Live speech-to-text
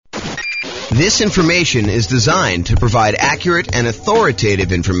This information is designed to provide accurate and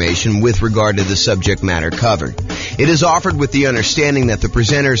authoritative information with regard to the subject matter covered. It is offered with the understanding that the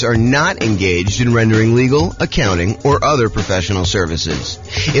presenters are not engaged in rendering legal, accounting, or other professional services.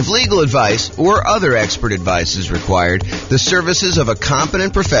 If legal advice or other expert advice is required, the services of a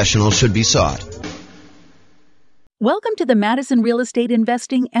competent professional should be sought. Welcome to the Madison Real Estate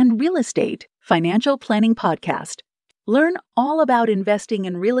Investing and Real Estate Financial Planning Podcast. Learn all about investing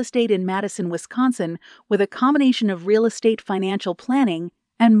in real estate in Madison, Wisconsin with a combination of real estate financial planning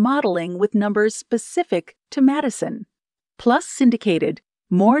and modeling with numbers specific to Madison. Plus syndicated,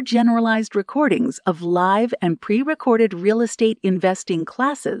 more generalized recordings of live and pre-recorded real estate investing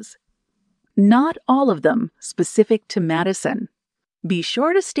classes. Not all of them specific to Madison. Be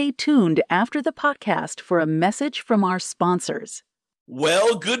sure to stay tuned after the podcast for a message from our sponsors.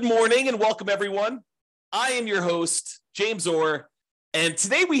 Well, good morning and welcome everyone. I am your host, James Orr, and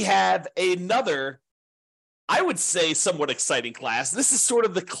today we have another, I would say, somewhat exciting class. This is sort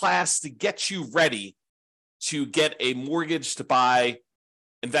of the class to get you ready to get a mortgage to buy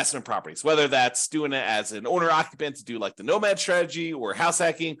investment properties, whether that's doing it as an owner-occupant to do like the nomad strategy or house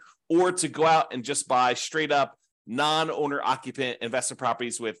hacking, or to go out and just buy straight up non-owner occupant investment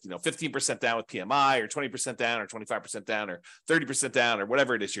properties with 15% down with PMI or 20% down or 25% down or 30% down or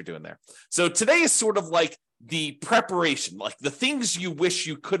whatever it is you're doing there. So today is sort of like the preparation, like the things you wish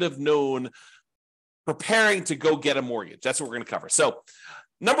you could have known preparing to go get a mortgage. That's what we're going to cover. So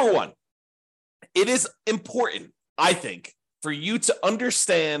number one, it is important, I think, for you to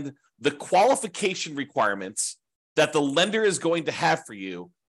understand the qualification requirements that the lender is going to have for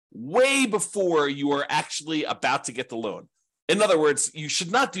you way before you are actually about to get the loan. In other words, you should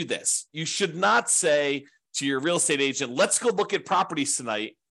not do this. You should not say to your real estate agent, let's go look at properties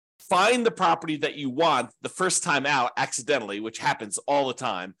tonight, find the property that you want the first time out accidentally, which happens all the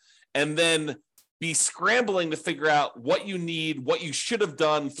time, and then be scrambling to figure out what you need, what you should have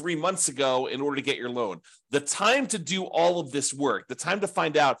done 3 months ago in order to get your loan. The time to do all of this work, the time to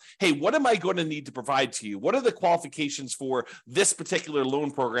find out, hey, what am I going to need to provide to you? What are the qualifications for this particular loan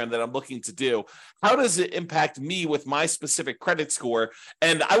program that I'm looking to do? How does it impact me with my specific credit score?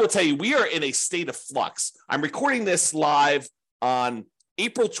 And I will tell you, we are in a state of flux. I'm recording this live on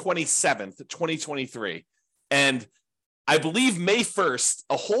April 27th, 2023. And I believe May 1st,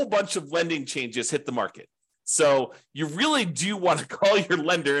 a whole bunch of lending changes hit the market. So you really do want to call your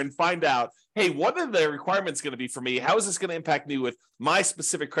lender and find out, hey, what are the requirements going to be for me? How is this going to impact me with my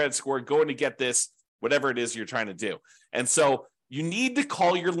specific credit score going to get this, whatever it is you're trying to do? And so you need to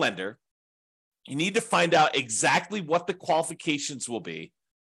call your lender. You need to find out exactly what the qualifications will be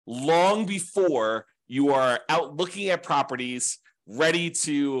long before you are out looking at properties ready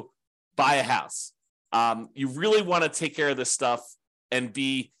to buy a house. You really want to take care of this stuff and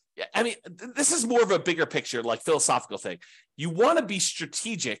this is more of a bigger picture, like philosophical thing. You want to be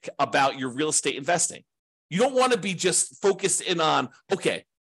strategic about your real estate investing. You don't want to be just focused in on, okay,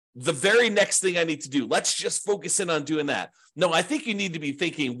 the very next thing I need to do, let's just focus in on doing that. No, I think you need to be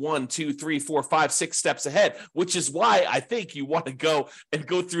thinking 1, 2, 3, 4, 5, 6 steps ahead, which is why I think you want to go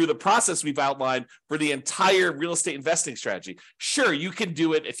through the process we've outlined for the entire real estate investing strategy. Sure, you can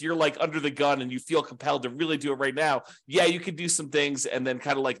do it if you're like under the gun and you feel compelled to really do it right now. Yeah, you can do some things and then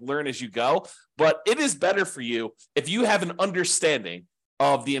kind of like learn as you go. But it is better for you if you have an understanding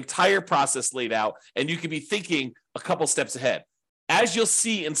of the entire process laid out and you can be thinking a couple steps ahead. As you'll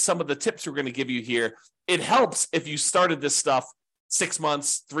see in some of the tips we're going to give you here, it helps if you started this stuff 6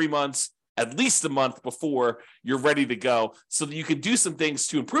 months, 3 months, at least a month before you're ready to go so that you can do some things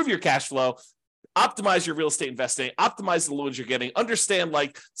to improve your cash flow, optimize your real estate investing, optimize the loans you're getting, understand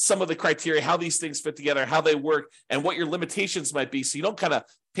like some of the criteria, how these things fit together, how they work, and what your limitations might be so you don't kind of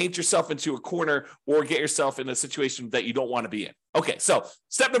paint yourself into a corner or get yourself in a situation that you don't want to be in. Okay, so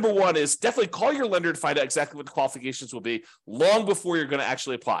step number one is definitely call your lender to find out exactly what the qualifications will be long before you're going to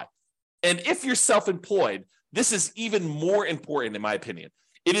actually apply. And if you're self-employed, this is even more important in my opinion.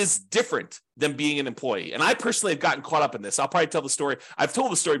 It is different than being an employee. And I personally have gotten caught up in this. I'll probably tell the story. I've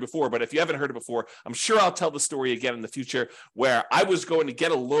told the story before, but if you haven't heard it before, I'm sure I'll tell the story again in the future where I was going to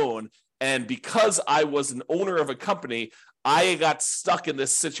get a loan. And because I was an owner of a company, I got stuck in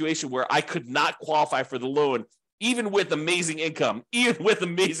this situation where I could not qualify for the loan, even with amazing income, even with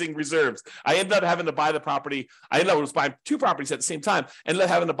amazing reserves. I ended up having to buy the property. I ended up buying 2 properties at the same time. I ended up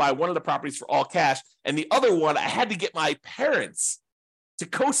having to buy one of the properties for all cash. And the other one, I had to get my parents to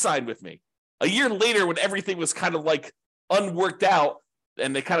co-sign with me. A year later, when everything was kind of like unworked out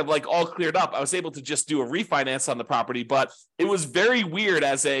and they kind of like all cleared up, I was able to just do a refinance on the property. But it was very weird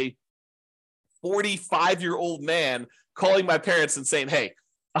as a 45-year-old man calling my parents and saying, hey,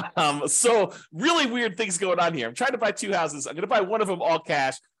 So really weird things going on here. I'm trying to buy 2 houses. I'm going to buy one of them all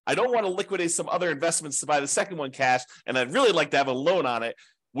cash. I don't want to liquidate some other investments to buy the second one cash, and I'd really like to have a loan on it.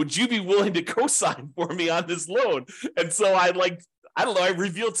 Would you be willing to co-sign for me on this loan? And so I don't know, I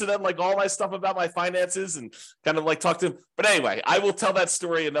revealed to them like all my stuff about my finances and kind of like talk to them. But anyway, I will tell that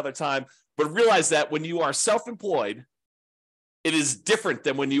story another time. But realize that when you are self-employed, it is different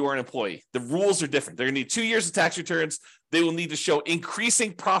than when you are an employee. The rules are different. They're going to need 2 years of tax returns. They will need to show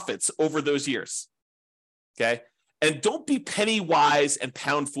increasing profits over those years. Okay. And don't be penny wise and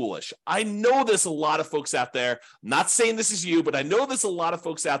pound foolish. I know there's a lot of folks out there, I'm not saying this is you, but I know there's a lot of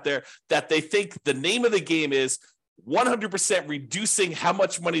folks out there that they think the name of the game is 100% reducing how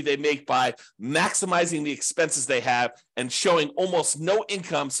much money they make by maximizing the expenses they have and showing almost no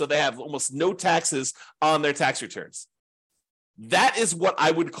income, so they have almost no taxes on their tax returns. That is what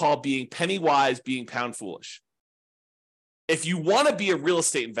I would call being penny wise, being pound foolish. If you want to be a real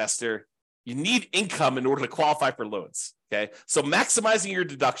estate investor, you need income in order to qualify for loans, okay? So maximizing your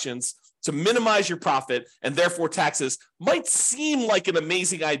deductions to minimize your profit and therefore taxes might seem like an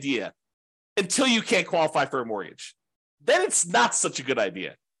amazing idea until you can't qualify for a mortgage. Then it's not such a good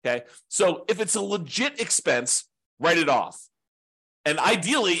idea, okay? So if it's a legit expense, write it off. And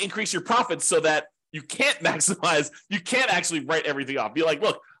ideally, increase your profits so that you can't maximize, you can't actually write everything off. Be like,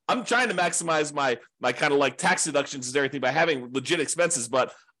 look, I'm trying to maximize my kind of like tax deductions and everything by having legit expenses,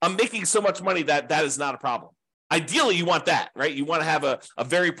 but I'm making so much money that that is not a problem. Ideally, you want that, right? You want to have a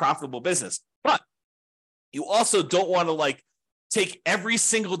very profitable business, but you also don't want to like take every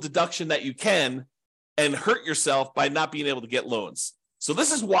single deduction that you can and hurt yourself by not being able to get loans. So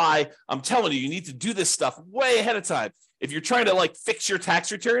this is why I'm telling you, you need to do this stuff way ahead of time. If you're trying to like fix your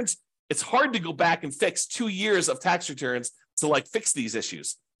tax returns, it's hard to go back and fix 2 years of tax returns to like fix these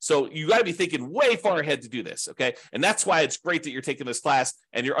issues. So you got to be thinking way far ahead to do this, okay? And that's why it's great that you're taking this class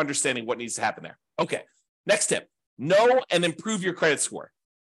and you're understanding what needs to happen there. Okay, next tip, know and improve your credit score.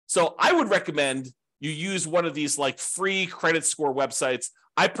 So I would recommend you use one of these like free credit score websites.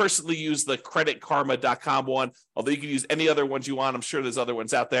 I personally use the creditkarma.com one, although you can use any other ones you want. I'm sure there's other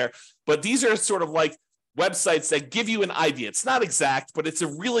ones out there, but these are sort of like websites that give you an idea. It's not exact, but it's a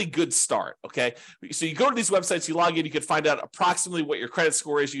really good start, okay? So you go to these websites, you log in, you can find out approximately what your credit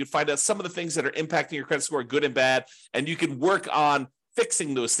score is. You can find out some of the things that are impacting your credit score, good and bad, and you can work on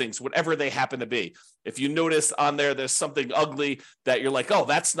fixing those things, whatever they happen to be. If you notice on there's something ugly that you're like, oh,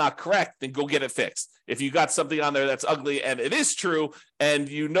 that's not correct, then go get it fixed. If you got something on there that's ugly and it is true, and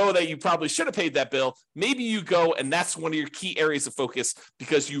you know that you probably should have paid that bill, maybe you go and that's one of your key areas of focus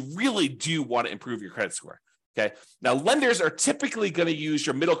because you really do want to improve your credit score. Okay. Now, lenders are typically going to use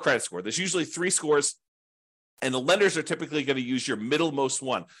your middle credit score. There's usually 3 scores. And the lenders are typically going to use your middlemost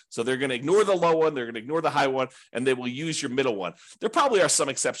one. So they're going to ignore the low one, they're going to ignore the high one, and they will use your middle one. There probably are some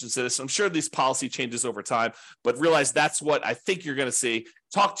exceptions to this. I'm sure these policy changes over time, but realize that's what I think you're going to see.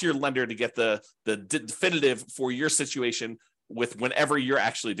 Talk to your lender to get the definitive for your situation with whenever you're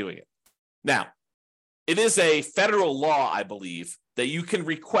actually doing it. Now, it is a federal law, I believe, that you can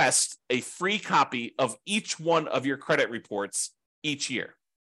request a free copy of each one of your credit reports each year.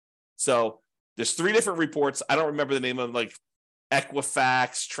 So there's 3 different reports. I don't remember the name of them, like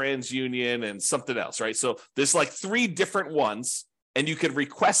Equifax, TransUnion, and something else, right? So there's like 3 different ones, and you can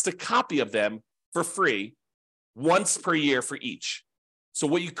request a copy of them for free once per year for each. So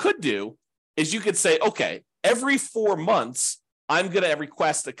what you could do is you could say, okay, every 4 months, I'm going to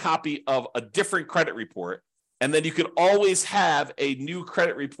request a copy of a different credit report, and then you could always have a new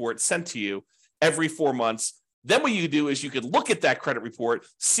credit report sent to you every 4 months. Then what you do is you could look at that credit report,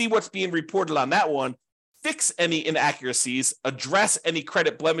 see what's being reported on that one, fix any inaccuracies, address any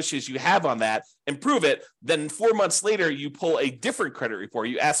credit blemishes you have on that, improve it. Then 4 months later, you pull a different credit report.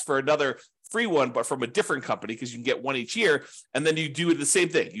 You ask for another free one, but from a different company because you can get one each year. And then you do the same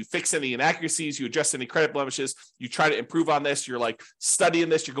thing. You fix any inaccuracies, you address any credit blemishes, you try to improve on this. You're like studying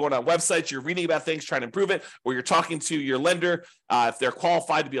this, you're going on websites, you're reading about things, trying to improve it, or you're talking to your lender if they're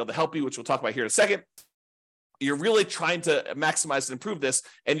qualified to be able to help you, which we'll talk about here in a second. You're really trying to maximize and improve this,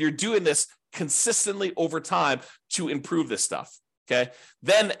 and you're doing this consistently over time to improve this stuff, okay?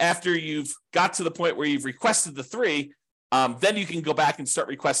 Then after you've got to the point where you've requested the 3, then you can go back and start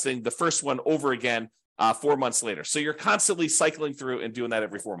requesting the first one over again 4 months later. So you're constantly cycling through and doing that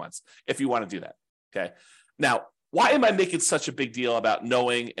every 4 months if you want to do that, okay? Now, why am I making such a big deal about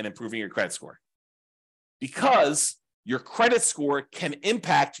knowing and improving your credit score? Because your credit score can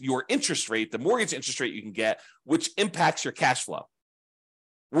impact your interest rate, the mortgage interest rate you can get, which impacts your cash flow.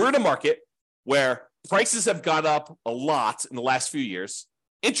 We're in a market where prices have gone up a lot in the last few years.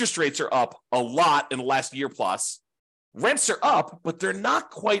 Interest rates are up a lot in the last year plus. Rents are up, but they're not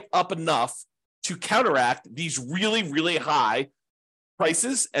quite up enough to counteract these really, really high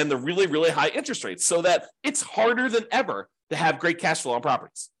prices and the really, really high interest rates, so that it's harder than ever to have great cash flow on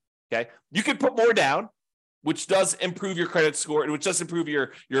properties. Okay. You can put more down, which does improve your credit score, and which does improve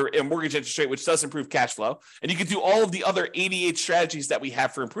your mortgage interest rate, which does improve cash flow. And you can do all of the other 88 strategies that we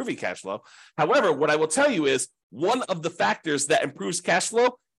have for improving cash flow. However, what I will tell you is one of the factors that improves cash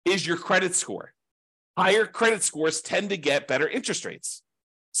flow is your credit score. Higher credit scores tend to get better interest rates.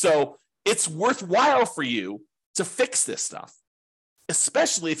 So it's worthwhile for you to fix this stuff,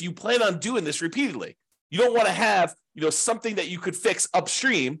 especially if you plan on doing this repeatedly. You don't want to have, something that you could fix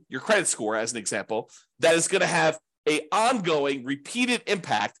upstream, your credit score, as an example, that is going to have an ongoing, repeated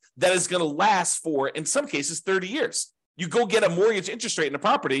impact that is going to last for, in some cases, 30 years. You go get a mortgage interest rate in a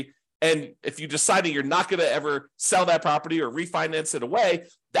property, and if you decide that you're not going to ever sell that property or refinance it away,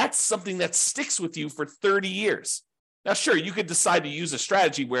 that's something that sticks with you for 30 years. Now, sure, you could decide to use a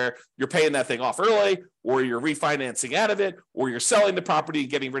strategy where you're paying that thing off early, or you're refinancing out of it, or you're selling the property and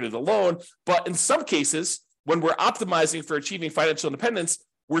getting rid of the loan. But in some cases, when we're optimizing for achieving financial independence,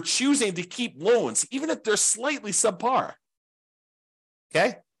 we're choosing to keep loans, even if they're slightly subpar.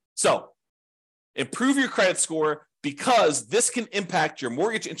 Okay? So improve your credit score, because this can impact your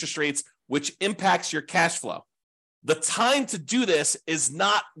mortgage interest rates, which impacts your cash flow. The time to do this is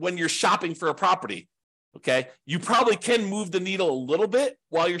not when you're shopping for a property. Okay, you probably can move the needle a little bit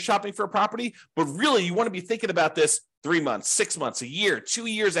while you're shopping for a property, but really you want to be thinking about this 3 months, 6 months, a year, 2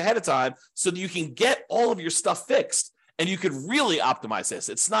 years ahead of time, so that you can get all of your stuff fixed and you could really optimize this.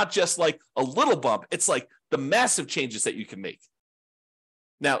 It's not just like a little bump, it's like the massive changes that you can make.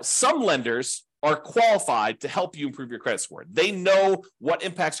 Now, some lenders are qualified to help you improve your credit score. They know what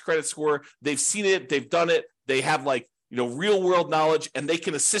impacts credit score. They've seen it, they've done it. They have real world knowledge, and they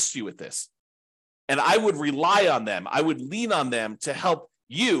can assist you with this. And I would rely on them. I would lean on them to help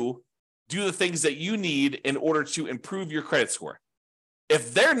you do the things that you need in order to improve your credit score.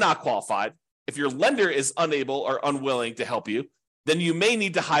 If they're not qualified, if your lender is unable or unwilling to help you, then you may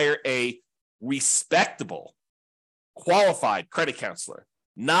need to hire a respectable, qualified credit counselor,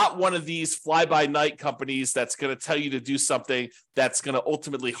 not one of these fly-by-night companies that's going to tell you to do something that's going to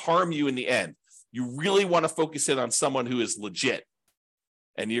ultimately harm you in the end. You really want to focus in on someone who is legit.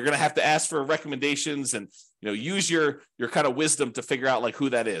 And you're going to have to ask for recommendations and use your kind of wisdom to figure out who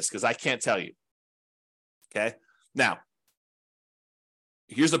that is, because I can't tell you. Okay. Now,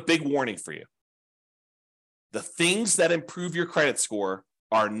 here's a big warning for you. The things that improve your credit score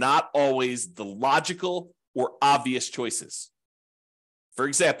are not always the logical or obvious choices. For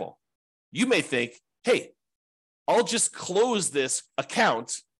example, you may think, hey, I'll just close this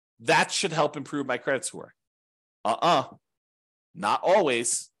account. That should help improve my credit score. Not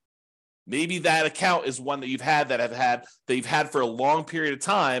always. Maybe that account is one that you've had for a long period of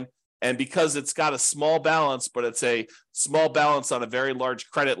time, and because it's got a small balance, but it's a small balance on a very large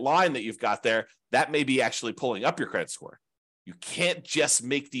credit line that you've got there, that may be actually pulling up your credit score. You can't just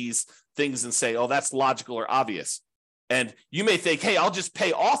make these things and say, oh, that's logical or obvious. And you may think, hey, I'll just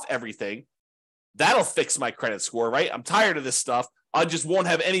pay off everything. That'll fix my credit score, right? I'm tired of this stuff. I just won't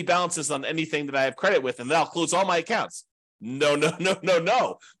have any balances on anything that I have credit with, and then I'll close all my accounts. No.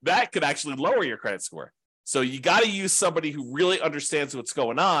 That could actually lower your credit score. So you got to use somebody who really understands what's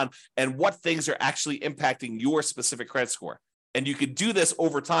going on and what things are actually impacting your specific credit score. And you could do this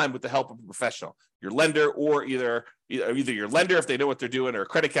over time with the help of a professional, your lender, or either your lender if they know what they're doing, or a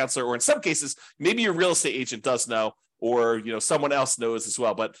credit counselor, or in some cases, maybe your real estate agent does know, or someone else knows as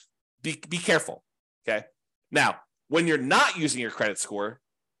well. But be careful. Okay. Now, when you're not using your credit score,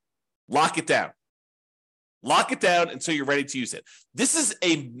 lock it down. Lock it down until you're ready to use it. This is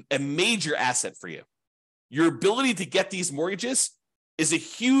a major asset for you. Your ability to get these mortgages is a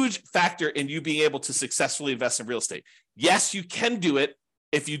huge factor in you being able to successfully invest in real estate. Yes, you can do it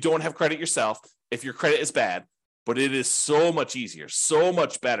if you don't have credit yourself, if your credit is bad, but it is so much easier, so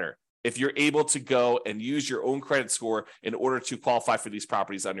much better if you're able to go and use your own credit score in order to qualify for these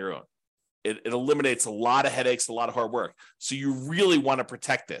properties on your own. It eliminates a lot of headaches, a lot of hard work. So you really want to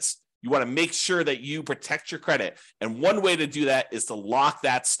protect this. You want to make sure that you protect your credit. And one way to do that is to lock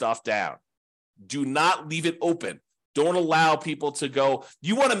that stuff down. Do not leave it open. Don't allow people to go.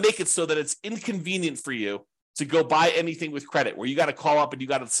 You want to make it so that it's inconvenient for you to go buy anything with credit, where you got to call up and you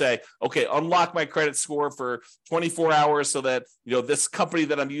got to say, okay, unlock my credit score for 24 hours so that, this company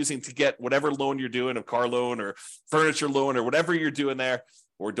that I'm using to get whatever loan you're doing, a car loan or furniture loan or whatever you're doing there,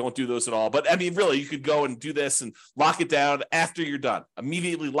 or don't do those at all. But I mean, really, you could go and do this and lock it down after you're done.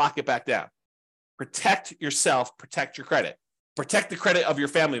 Immediately lock it back down. Protect yourself, protect your credit. Protect the credit of your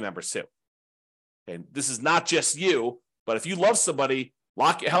family members too. And this is not just you, but if you love somebody,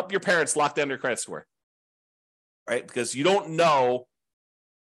 help your parents lock down their credit score, right? Because you don't know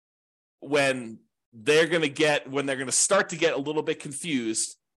when they're going to start to get a little bit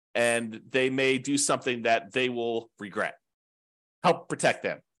confused, and they may do something that they will regret. Help protect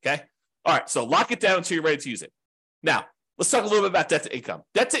them, okay? All right, so lock it down until you're ready to use it. Now, let's talk a little bit about debt to income.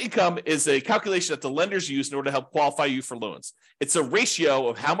 Debt to income is a calculation that the lenders use in order to help qualify you for loans. It's a ratio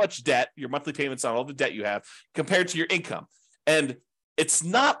of how much debt, your monthly payments on all the debt you have, compared to your income. And it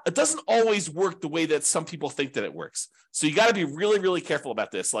doesn't always work the way that some people think that it works. So you got to be really, really careful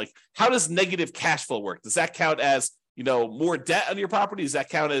about this. Like, how does negative cash flow work? Does that count as, more debt on your property? Does that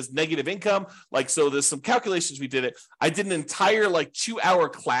count as negative income? So there's some calculations we did it. I did an entire 2-hour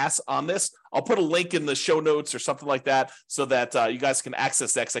class on this. I'll put a link in the show notes or something like that so that you guys can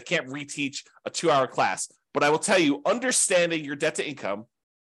access that, because I can't reteach a 2-hour class. But I will tell you, understanding your debt to income,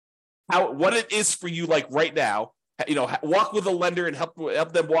 what it is for you right now, walk with a lender and help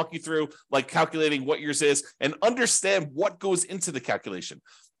them walk you through calculating what yours is and understand what goes into the calculation.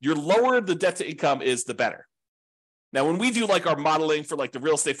 Your lower the debt to income is, the better. Now, when we do our modeling for the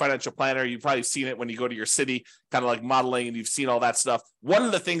real estate financial planner, you've probably seen it when you go to your city, kind of modeling, and you've seen all that stuff. One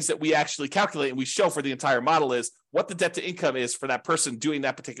of the things that we actually calculate and we show for the entire model is what the debt to income is for that person doing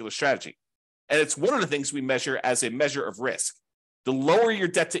that particular strategy. And it's one of the things we measure as a measure of risk. The lower your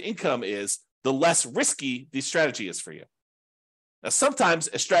debt to income is, the less risky the strategy is for you. Now, sometimes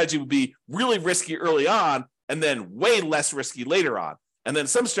a strategy would be really risky early on and then way less risky later on. And then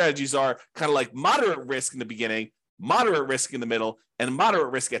some strategies are kind of moderate risk in the beginning, moderate risk in the middle, and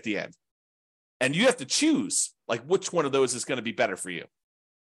moderate risk at the end. And you have to choose which one of those is going to be better for you.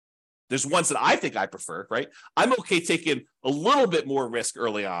 There's ones that I think I prefer, right? I'm okay taking a little bit more risk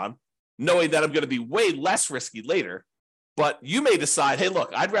early on, knowing that I'm going to be way less risky later. But you may decide, hey,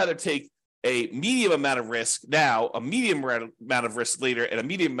 look, I'd rather take a medium amount of risk now, a medium amount of risk later, and a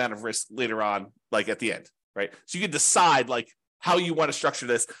medium amount of risk later on, at the end, right? So you can decide how you want to structure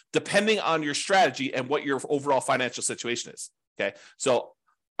this depending on your strategy and what your overall financial situation is, okay? So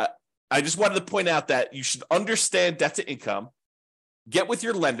I just wanted to point out that you should understand debt to income, get with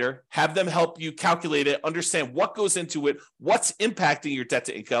your lender, have them help you calculate it, understand what goes into it, what's impacting your debt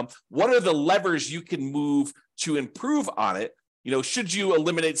to income, what are the levers you can move to improve on it. Should you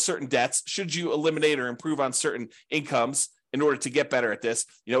eliminate certain debts? Should you eliminate or improve on certain incomes in order to get better at this?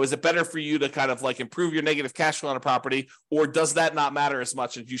 Is it better for you to kind of improve your negative cash flow on a property, or does that not matter as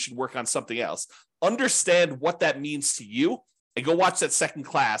much and you should work on something else? Understand what that means to you and go watch that second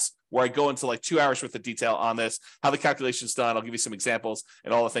class where I go into 2 hours worth of detail on this, how the calculation is done. I'll give you some examples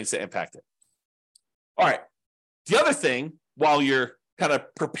and all the things that impact it. All right. The other thing, while you're kind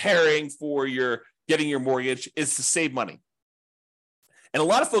of preparing for getting your mortgage, is to save money. And a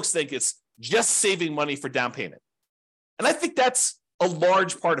lot of folks think it's just saving money for down payment. And I think that's a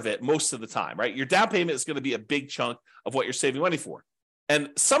large part of it most of the time, right? Your down payment is going to be a big chunk of what you're saving money for. And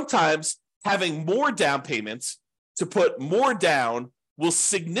sometimes having more down payments to put more down will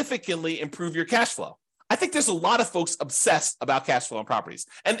significantly improve your cash flow. I think there's a lot of folks obsessed about cash flow on properties,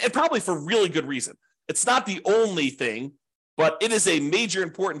 and probably for really good reason. It's not the only thing, but it is a major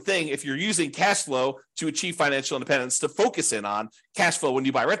important thing if you're using cash flow to achieve financial independence, to focus in on cash flow when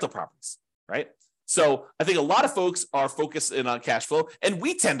you buy rental properties, right? So I think a lot of folks are focused in on cash flow, and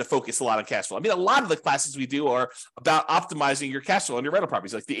we tend to focus a lot on cash flow. I mean, a lot of the classes we do are about optimizing your cash flow on your rental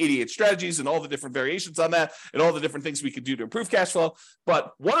properties, like the 88 strategies and all the different variations on that and all the different things we could do to improve cash flow.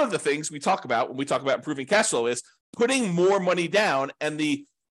 But one of the things we talk about when we talk about improving cash flow is putting more money down and the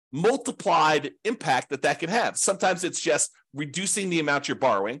multiplied impact that can have. Sometimes it's just reducing the amount you're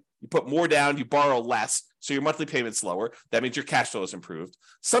borrowing. You put more down, you borrow less, so your monthly payment's lower. That means your cash flow is improved.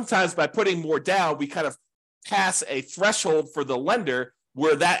 Sometimes by putting more down, we kind of pass a threshold for the lender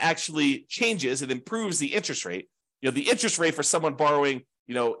where that actually changes and improves the interest rate. The interest rate for someone borrowing,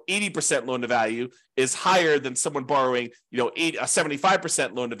 80% loan to value is higher than someone borrowing, a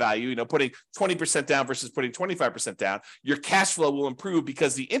 75% loan to value, putting 20% down versus putting 25% down. Your cash flow will improve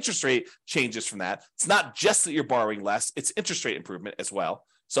because the interest rate changes from that. It's not just that you're borrowing less, it's interest rate improvement as well.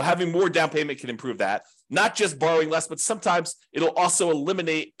 So having more down payment can improve that. Not just borrowing less, but sometimes it'll also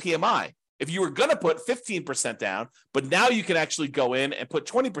eliminate PMI. If you were going to put 15% down, but now you can actually go in and put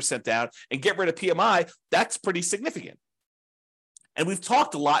 20% down and get rid of PMI, that's pretty significant. And we've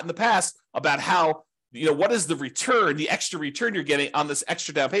talked a lot in the past about how, what is the return, the extra return you're getting on this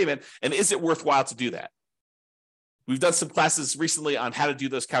extra down payment, and is it worthwhile to do that? We've done some classes recently on how to do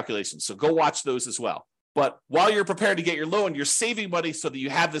those calculations, so go watch those as well. But while you're preparing to get your loan, you're saving money so that you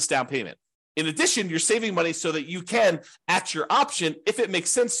have this down payment. In addition, you're saving money so that you can, at your option, if it makes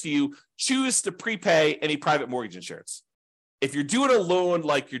sense to you, choose to prepay any private mortgage insurance. If you're doing a loan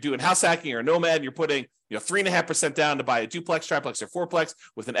like you're doing house hacking or a nomad, and you're putting 3.5% down to buy a duplex, triplex, or fourplex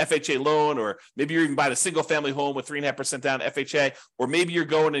with an FHA loan, or maybe you're even buying a single family home with 3.5% down FHA, or maybe you're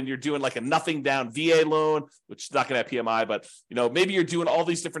going and you're doing like a nothing down VA loan, which is not going to have PMI, but maybe you're doing all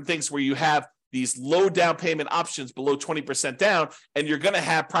these different things where you have these low down payment options below 20% down, and you're going to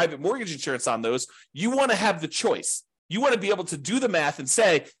have private mortgage insurance on those. You want to have the choice. You want to be able to do the math and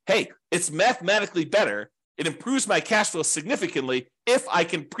say, hey, it's mathematically better. It improves my cash flow significantly if I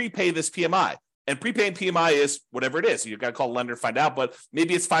can prepay this PMI. And prepaying PMI is whatever it is. You've got to call a lender and find out, but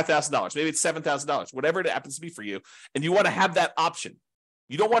maybe it's $5,000, maybe it's $7,000, whatever it happens to be for you. And you want to have that option.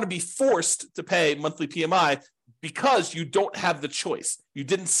 You don't want to be forced to pay monthly PMI because you don't have the choice. You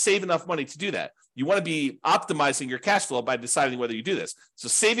didn't save enough money to do that. You want to be optimizing your cash flow by deciding whether you do this. So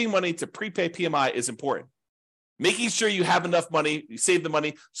saving money to prepay PMI is important. Making sure you have enough money, you save the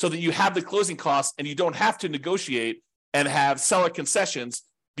money so that you have the closing costs and you don't have to negotiate and have seller concessions,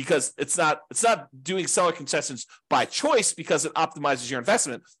 because it's not doing seller concessions by choice because it optimizes your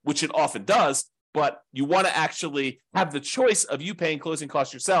investment, which it often does, but you want to actually have the choice of you paying closing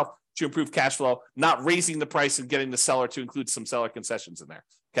costs yourself to improve cash flow, not raising the price and getting the seller to include some seller concessions in there.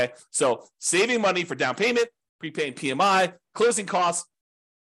 Okay, so saving money for down payment, prepaying PMI, closing costs,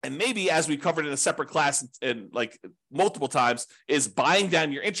 and maybe, as we covered in a separate class and like multiple times, is buying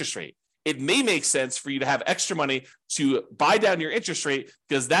down your interest rate. It may make sense for you to have extra money to buy down your interest rate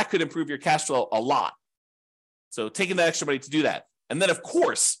because that could improve your cash flow a lot. So taking that extra money to do that. And then, of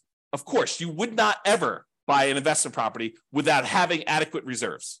course, you would not ever buy an investment property without having adequate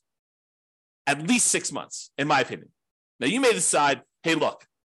reserves. At least 6 months, in my opinion. Now, you may decide, hey, look,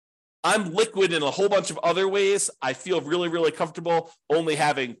 I'm liquid in a whole bunch of other ways. I feel really, really comfortable only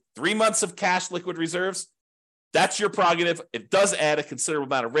having 3 months of cash liquid reserves. That's your prerogative. It does add a considerable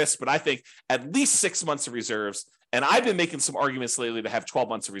amount of risk, but I think at least 6 months of reserves. And I've been making some arguments lately to have 12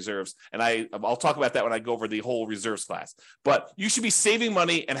 months of reserves. And I'll talk about that when I go over the whole reserves class. But you should be saving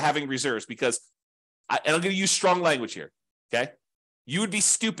money and having reserves because, and I'm going to use strong language here, okay? You would be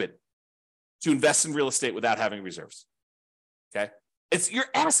stupid to invest in real estate without having reserves, okay? You're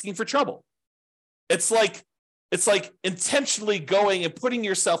asking for trouble. It's like intentionally going and putting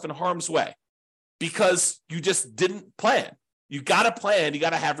yourself in harm's way because you just didn't plan. You got to plan. You got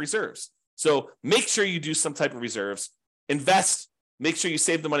to have reserves. So make sure you do some type of reserves. Invest. Make sure you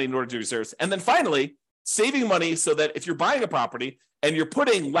save the money in order to do reserves. And then finally, saving money so that if you're buying a property and you're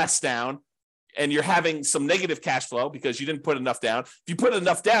putting less down and you're having some negative cash flow because you didn't put enough down. If you put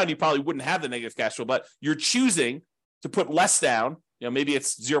enough down, you probably wouldn't have the negative cash flow, but you're choosing to put less down. Maybe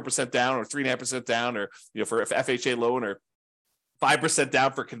it's 0% down or 3.5% down, or for FHA loan, or 5%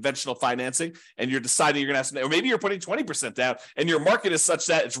 down for conventional financing, and you're deciding you're going to have some, or maybe you're putting 20% down, and your market is such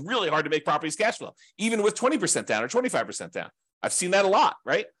that it's really hard to make properties cash flow, even with 20% down or 25% down. I've seen that a lot,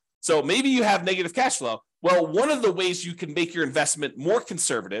 right? So maybe you have negative cash flow. Well, one of the ways you can make your investment more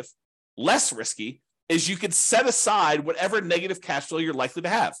conservative, less risky, is you can set aside whatever negative cash flow you're likely to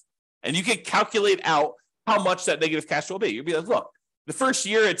have, and you can calculate out how much that negative cash flow will be. You'll be like, look, the first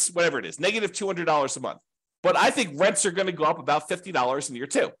year, it's whatever it is, negative $200 a month. But I think rents are going to go up about $50 in year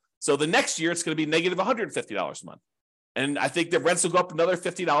two. So the next year, it's going to be negative $150 a month. And I think that rents will go up another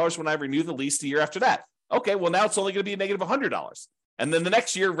 $50 when I renew the lease the year after that. Okay, well, now it's only going to be a negative $100. And then the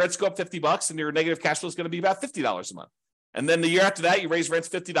next year, rents go up $50 and your negative cash flow is going to be about $50 a month. And then the year after that, you raise rents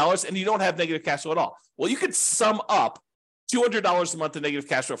 $50 and you don't have negative cash flow at all. Well, you could sum up $200 a month in negative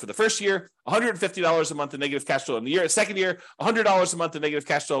cash flow for the first year, $150 a month in negative cash flow in the second year, $100 a month in negative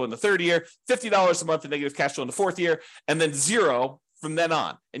cash flow in the third year, $50 a month in negative cash flow in the fourth year, and then zero from then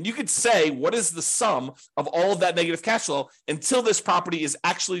on. And you could say, what is the sum of all of that negative cash flow until this property is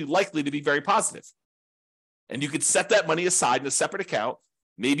actually likely to be very positive? And you could set that money aside in a separate account,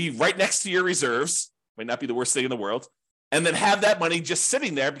 maybe right next to your reserves, might not be the worst thing in the world, and then have that money just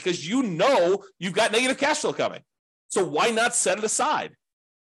sitting there because you've got negative cash flow coming. So why not set it aside?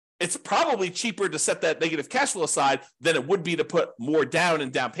 It's probably cheaper to set that negative cash flow aside than it would be to put more down in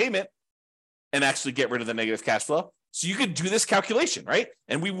down payment and actually get rid of the negative cash flow. So you could do this calculation, right?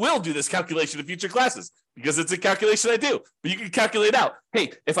 And we will do this calculation in future classes because it's a calculation I do. But you can calculate out,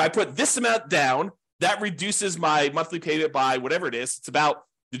 hey, if I put this amount down, that reduces my monthly payment by whatever it is. It's about,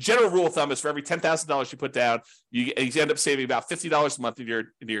 the general rule of thumb is for every $10,000 you put down, you end up saving about $50 a month in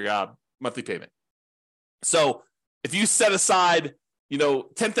your monthly payment. So if you set aside,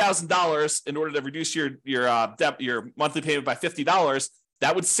 $10,000 in order to reduce your monthly payment by $50,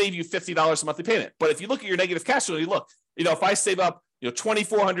 that would save you $50 a monthly payment. But if you look at your negative cash flow, if I save up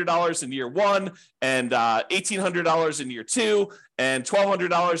 $2,400 in year one, and $1,800 in year two, and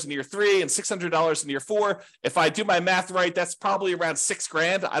 $1,200 in year three, and $600 in year four. If I do my math right, that's probably around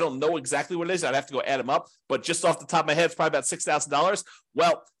 $6,000. I don't know exactly what it is. I'd have to go add them up, but just off the top of my head, it's probably about $6,000.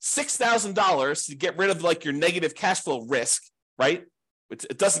 Well, $6,000 to get rid of like your negative cash flow risk, right?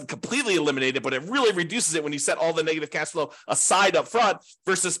 It doesn't completely eliminate it, but it really reduces it when you set all the negative cash flow aside up front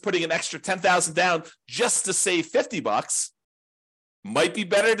versus putting an extra $10,000 down just to save $50. Might be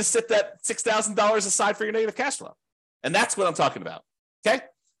better to set that $6,000 aside for your negative cash flow. And that's what I'm talking about. Okay.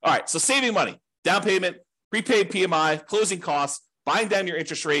 All right. So saving money, down payment, prepaid PMI, closing costs, buying down your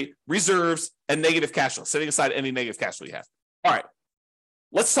interest rate, reserves, and negative cash flow, setting aside any negative cash flow you have. All right.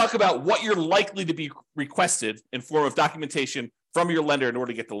 Let's talk about what you're likely to be requested in form of documentation from your lender in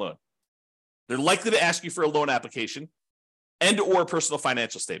order to get the loan. They're likely to ask you for a loan application and or a personal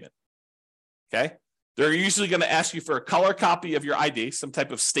financial statement. Okay. They're usually going to ask you for a color copy of your ID, some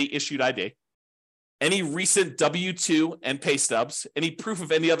type of state-issued ID, any recent W-2 and pay stubs, any proof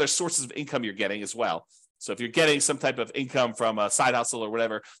of any other sources of income you're getting as well. So if you're getting some type of income from a side hustle or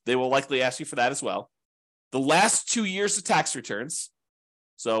whatever, they will likely ask you for that as well. The last 2 years of tax returns.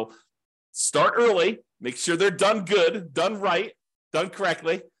 So start early, make sure they're done good, done right, done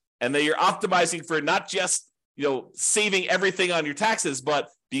correctly, and that you're optimizing for not just, saving everything on your taxes, but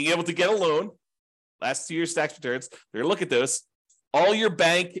being able to get a loan. Last 2 years tax returns, they're going to look at those. All your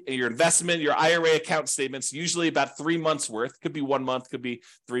bank, your investment, your IRA account statements, usually about 3 months worth. Could be 1 month, could be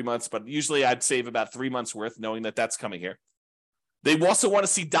 3 months, but usually I'd save about 3 months worth, knowing that that's coming here. They also want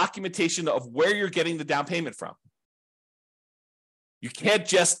to see documentation of where you're getting the down payment from. You can't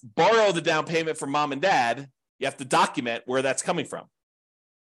just borrow the down payment from mom and dad. You have to document where that's coming from.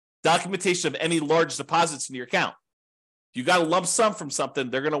 Documentation of any large deposits in your account. If you got a lump sum from something,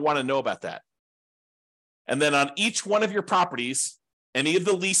 they're going to want to know about that. And then on each one of your properties, any of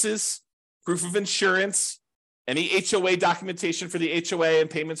the leases, proof of insurance, any HOA documentation for the HOA and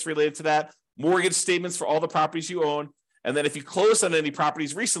payments related to that, mortgage statements for all the properties you own. And then if you closed on any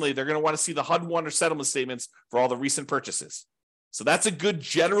properties recently, they're going to want to see the HUD-1 or settlement statements for all the recent purchases. So that's a good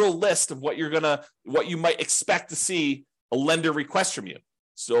general list of what you might expect to see a lender request from you.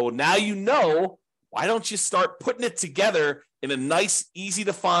 So now you know, why don't you start putting it together in a nice, easy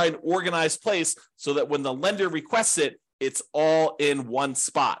to find, organized place so that when the lender requests it, it's all in one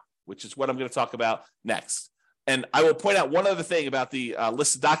spot, which is what I'm going to talk about next. And I will point out one other thing about the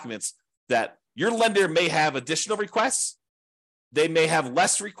list of documents, that your lender may have additional requests. They may have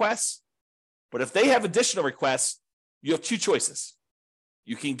less requests, but if they have additional requests, you have two choices.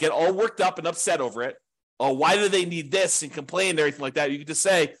 You can get all worked up and upset over it. Oh, why do they need this, and complain and everything like that? You can just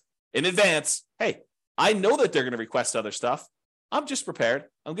say in advance, hey, I know that they're going to request other stuff. I'm just prepared.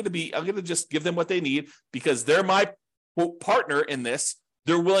 I'm going to just give them what they need because they're my quote partner in this.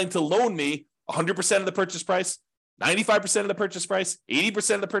 They're willing to loan me 100% of the purchase price, 95% of the purchase price,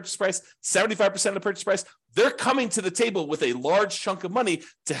 80% of the purchase price, 75% of the purchase price. They're coming to the table with a large chunk of money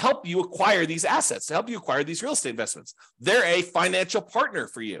to help you acquire these assets, to help you acquire these real estate investments. They're a financial partner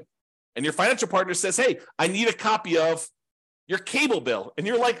for you. And your financial partner says, hey, I need a copy of your cable bill. And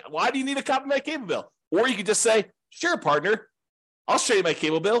you're like, why do you need a copy of my cable bill? Or you could just say, sure, partner, I'll show you my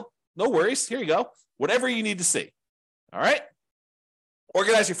cable bill. No worries. Here you go. Whatever you need to see. All right.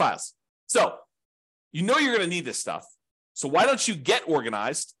 Organize your files. So you know you're going to need this stuff. So why don't you get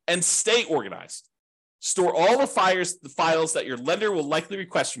organized and stay organized? Store all the files that your lender will likely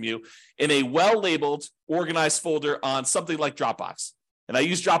request from you in a well-labeled, organized folder on something like Dropbox. And I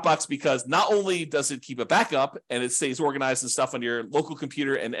use Dropbox because not only does it keep a backup and it stays organized and stuff on your local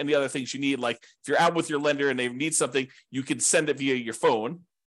computer and any other things you need, like if you're out with your lender and they need something, you can send it via your phone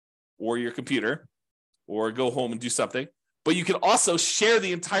or your computer or go home and do something. But you can also share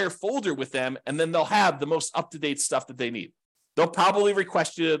the entire folder with them, and then they'll have the most up-to-date stuff that they need. They'll probably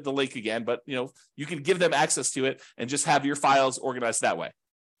request you the link again, but you can give them access to it and just have your files organized that way.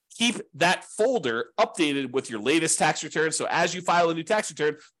 Keep that folder updated with your latest tax return. So as you file a new tax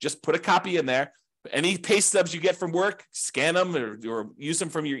return, just put a copy in there. Any pay stubs you get from work, scan them or use them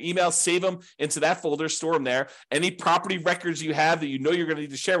from your email, save them into that folder, store them there. Any property records you have that you're going to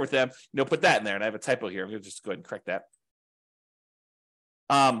need to share with them, put that in there. And I have a typo here. I'm going to just go ahead and correct that.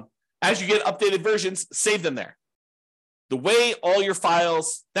 As you get updated versions, save them there. That way all your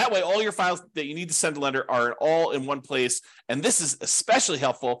files that you need to send to lender are all in one place. And this is especially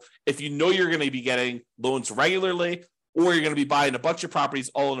helpful if you know you're going to be getting loans regularly, or you're going to be buying a bunch of properties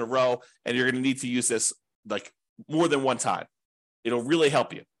all in a row, and you're going to need to use this like more than one time. It'll really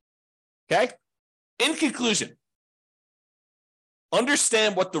help you. Okay? In conclusion,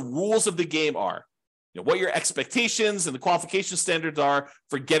 understand what the rules of the game are. what your expectations and the qualification standards are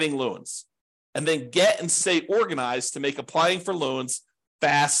for getting loans. And then get and stay organized to make applying for loans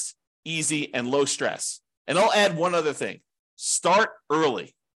fast, easy, and low stress. And I'll add one other thing. Start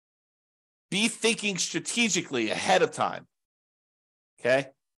early. Be thinking strategically ahead of time. Okay?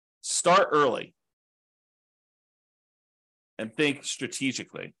 Start early. And think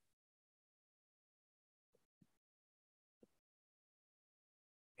strategically.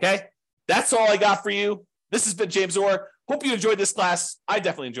 Okay? That's all I got for you. This has been James Orr. Hope you enjoyed this class. I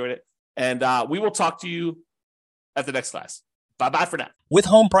definitely enjoyed it. And we will talk to you at the next class. Bye-bye for now. With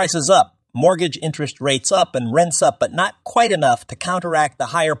home prices up, mortgage interest rates up, and rents up, but not quite enough to counteract the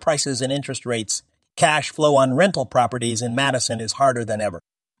higher prices and interest rates, cash flow on rental properties in Madison is harder than ever.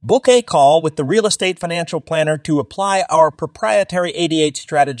 Book a call with the Real Estate Financial Planner to apply our proprietary 88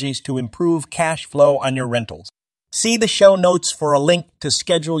 strategies to improve cash flow on your rentals. See the show notes for a link to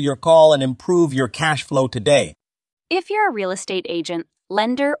schedule your call and improve your cash flow today. If you're a real estate agent,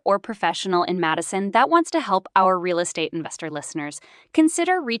 lender, or professional in Madison that wants to help our real estate investor listeners,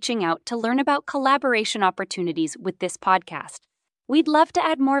 consider reaching out to learn about collaboration opportunities with this podcast. We'd love to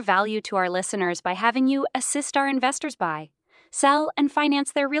add more value to our listeners by having you assist our investors buy, sell, and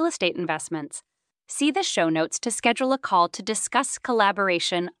finance their real estate investments. See the show notes to schedule a call to discuss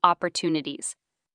collaboration opportunities.